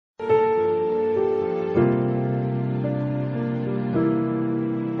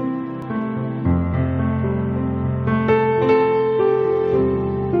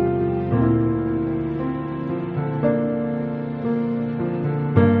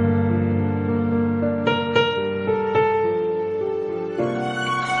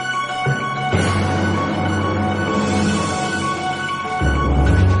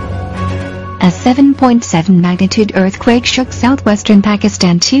7.7 magnitude earthquake shook southwestern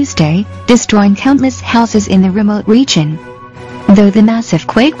Pakistan Tuesday, destroying countless houses in the remote region. Though the massive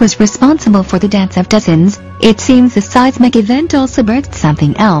quake was responsible for the deaths of dozens, it seems the seismic event also birthed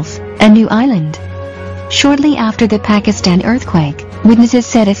something else, a new island. Shortly after the Pakistan earthquake, witnesses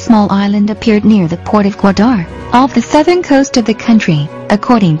said a small island appeared near the port of Gwadar, off the southern coast of the country,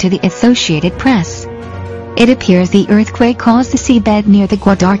 according to the Associated Press. It appears the earthquake caused the seabed near the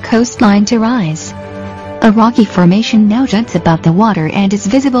Gwadar coastline to rise. A rocky formation now juts above the water and is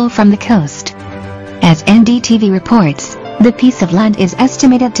visible from the coast. As NDTV reports, the piece of land is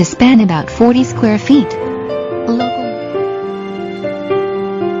estimated to span about 40 square feet. There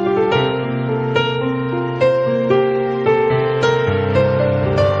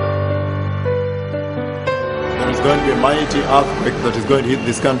is going to be a mighty earthquake that is going to hit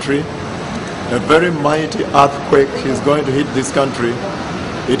this country. A very mighty earthquake is going to hit this country.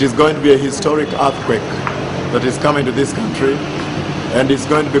 It is going to be a historic earthquake that is coming to this country, and it's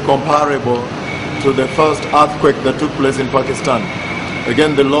going to be comparable to the first earthquake that took place in Pakistan.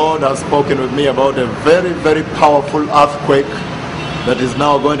 Again, the Lord has spoken with me about a very, very powerful earthquake that is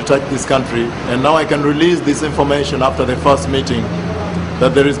now going to touch this country, and now I can release this information after the first meeting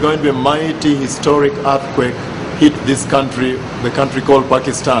that there is going to be a mighty historic earthquake hit this country, the country called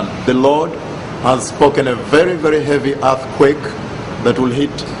Pakistan. The Lord has spoken a very, very heavy earthquake that will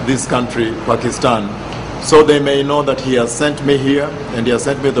hit this country, Pakistan. So they may know that He has sent me here, and He has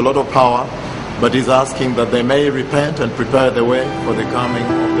sent me with a lot of power, but He's asking that they may repent and prepare the way for the coming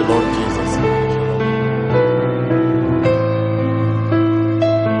of the Lord Jesus.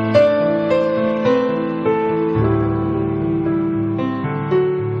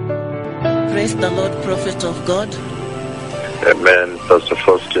 Praise the Lord, prophet of God. Amen, Pastor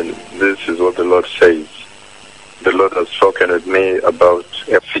Faustin. This is what the Lord says. The Lord has spoken with me about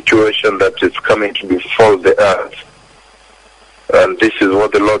a situation that is coming to befall the earth. And this is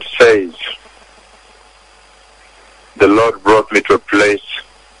what the Lord says. The Lord brought me to a place,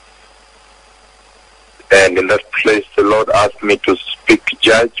 and in that place the Lord asked me to speak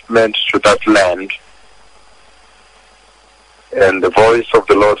judgment to that land. And the voice of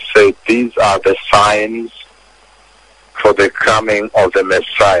the Lord said, these are the signs for the coming of the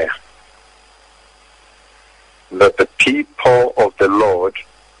Messiah, that the people of the Lord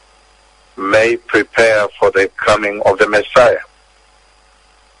may prepare for the coming of the Messiah.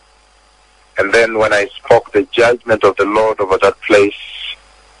 And then when I spoke the judgment of the Lord over that place,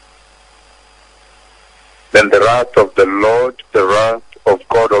 then the wrath of the Lord, the wrath of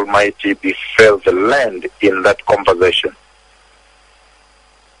God Almighty befell the land in that conversation.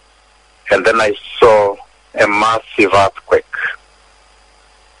 And then I saw a massive earthquake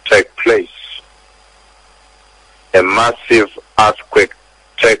take place. A massive earthquake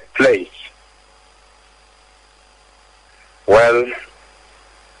take place. Well,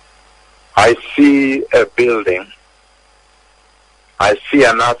 I see a building. I see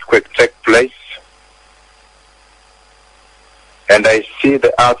an earthquake take place. And I see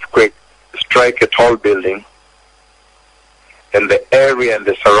the earthquake strike a tall building and the area and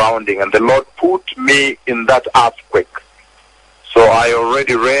the surrounding. And the Lord put me in that earthquake. So I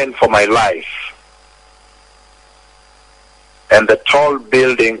already ran for my life. And the tall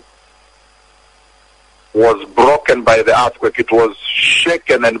building was broken by the earthquake. It was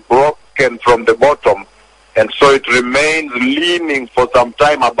shaken and broken from the bottom. And so it remains leaning for some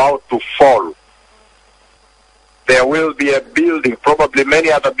time, about to fall. There will be a building, probably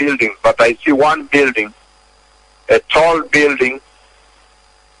many other buildings, but I see one building, a tall building,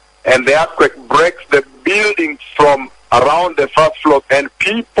 and the earthquake breaks the building from around the first floor, and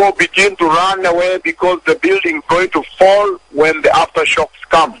people begin to run away because the building is going to fall when the aftershocks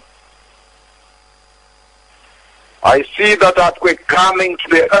come. I see that earthquake coming to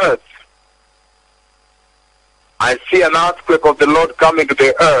the earth. I see an earthquake of the Lord coming to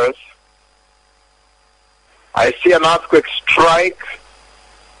the earth. I see an earthquake strike,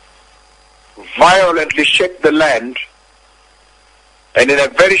 violently shake the land, and in a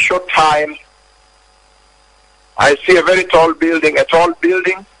very short time, I see a very tall building,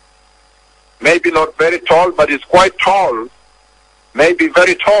 maybe not very tall, but it's quite tall, maybe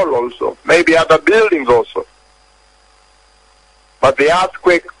very tall also, maybe other buildings also. But the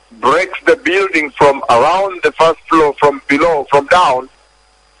earthquake breaks the building from around the first floor, from below, from down.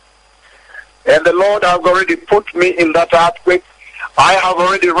 And the Lord has already put me in that earthquake. I have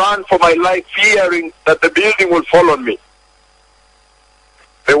already run for my life, fearing that the building will fall on me.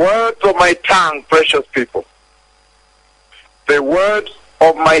 The words of my tongue, precious people. The words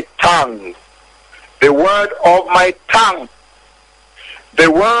of my tongue. The word of my tongue. The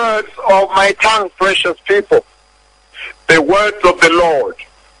words of my tongue, precious people, the words of the Lord,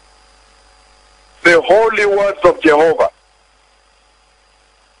 the holy words of Jehovah.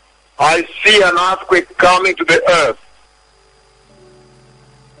 I see an earthquake coming to the earth.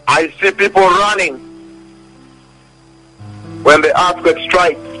 I see people running when the earthquake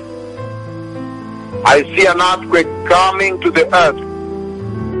strikes. I see an earthquake coming to the earth.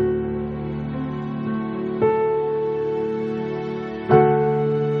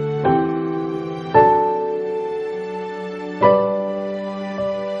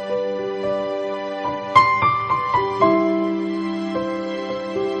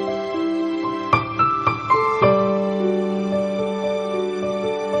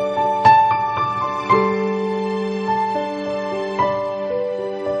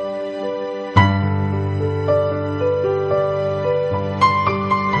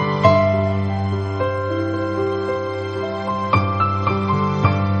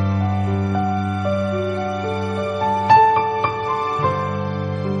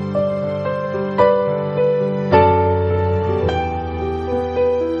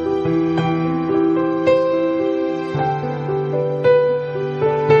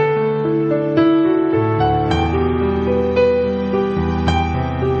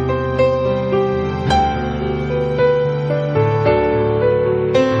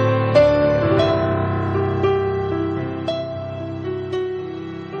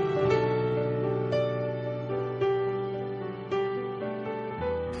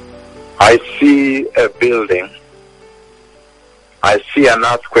 I see a building. I see an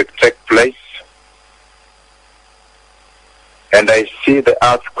earthquake take place. And I see the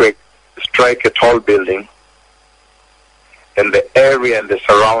earthquake strike a tall building and the area and the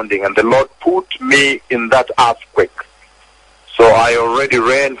surrounding. And the Lord put me in that earthquake. So I already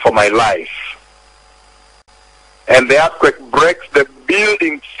ran for my life. And the earthquake breaks the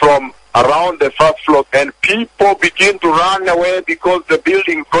building from around the first floor, and people begin to run away because the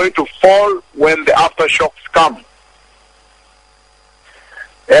building is going to fall when the aftershocks come.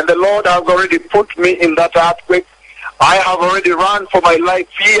 And the Lord has already put me in that earthquake. I have already run for my life,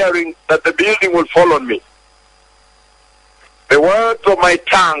 fearing that the building will fall on me. The words of my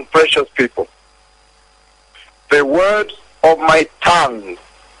tongue, precious people. The words of my tongue.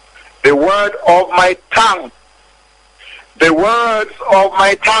 The word of my tongue. The words of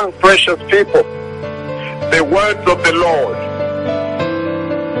my tongue, precious people. The words of the Lord.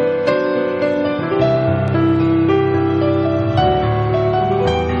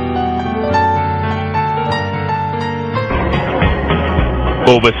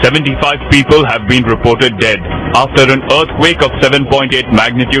 Over 75 people have been reported dead after an earthquake of 7.8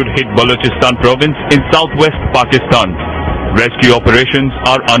 magnitude hit Balochistan province in southwest Pakistan. Rescue operations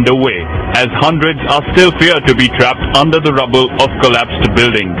are underway as hundreds are still feared to be trapped under the rubble of collapsed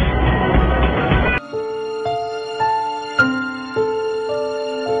buildings.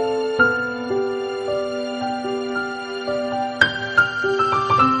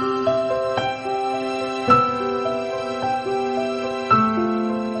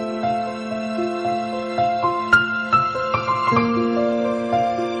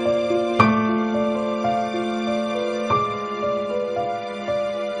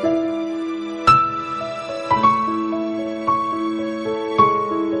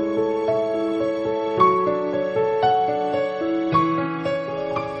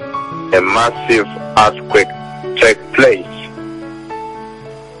 A massive earthquake take place.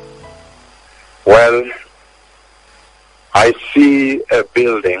 Well, I see a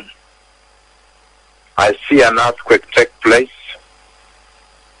building. I see an earthquake take place.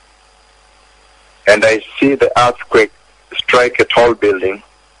 And I see the earthquake strike a tall building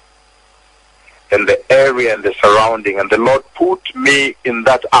and the area and the surrounding. And the Lord put me in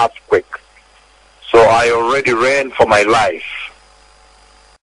that earthquake. So I already ran for my life.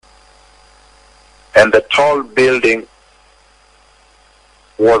 And the tall building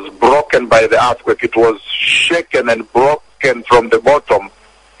was broken by the earthquake. It was shaken and broken from the bottom.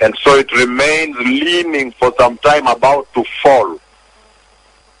 And so it remains leaning for some time, about to fall.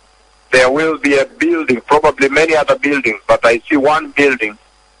 There will be a building, probably many other buildings, but I see one building,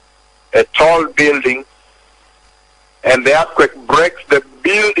 a tall building, and the earthquake breaks the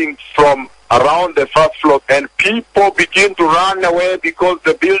building from around the first floor, and people begin to run away because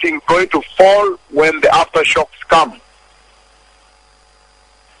the building is going to fall when the aftershocks come.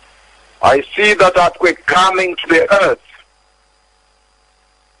 I see that earthquake coming to the earth.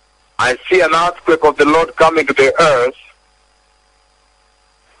 I see an earthquake of the Lord coming to the earth.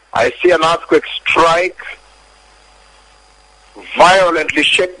 I see an earthquake strike, violently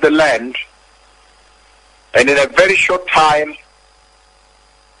shake the land, and in a very short time,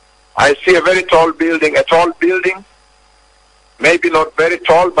 I see a very tall building, maybe not very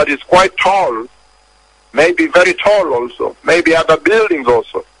tall, but it's quite tall, maybe very tall also, maybe other buildings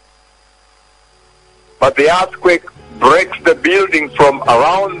also. But the earthquake breaks the building from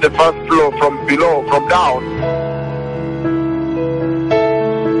around the first floor, from below, from down,